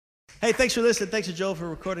Hey, thanks for listening. Thanks to Joel for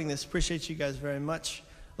recording this. Appreciate you guys very much.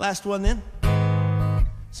 Last one then. A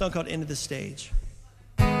song called End of the Stage.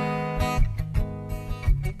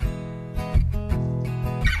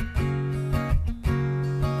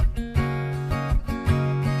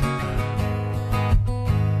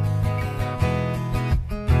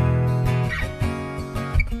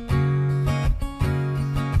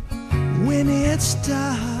 When it's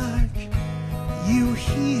dark, you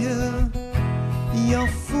hear your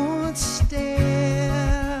footsteps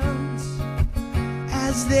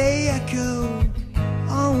as they echo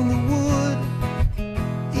on the wood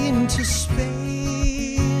into space.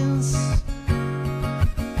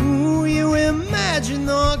 Ooh, you imagine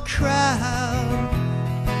the crowd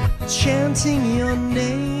chanting your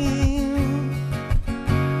name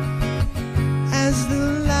as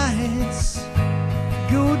the lights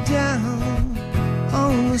go down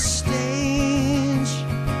on the stage,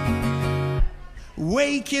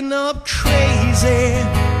 waking up crazy,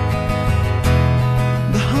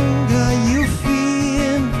 the hunger you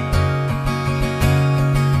feel,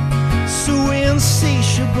 so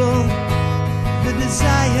insatiable, the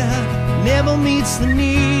desire never meets the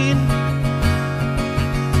need.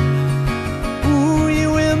 Ooh,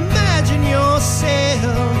 you imagine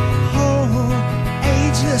yourself whole,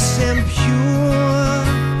 ageless and pure,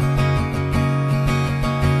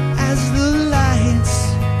 as the lights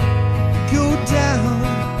go down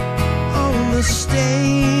on the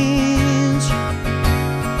stage.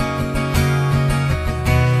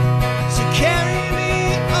 So carry me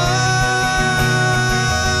all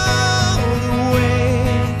the way.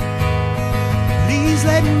 Please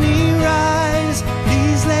let me rise,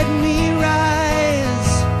 please let me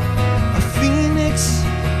rise, a phoenix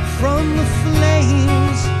from the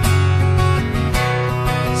flames.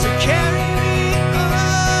 So carry me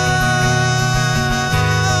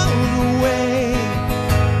all the way.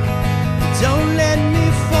 Don't let me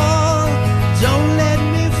fall, don't let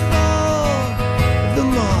me fall. The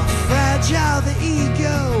more fragile the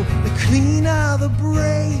ego, the cleaner the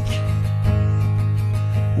break.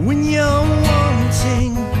 When you're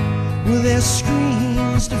wanting, well, there's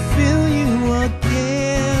screams to fill you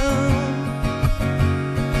again,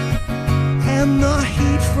 and the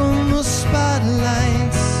heat from the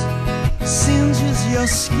spotlights singes your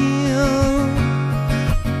skin.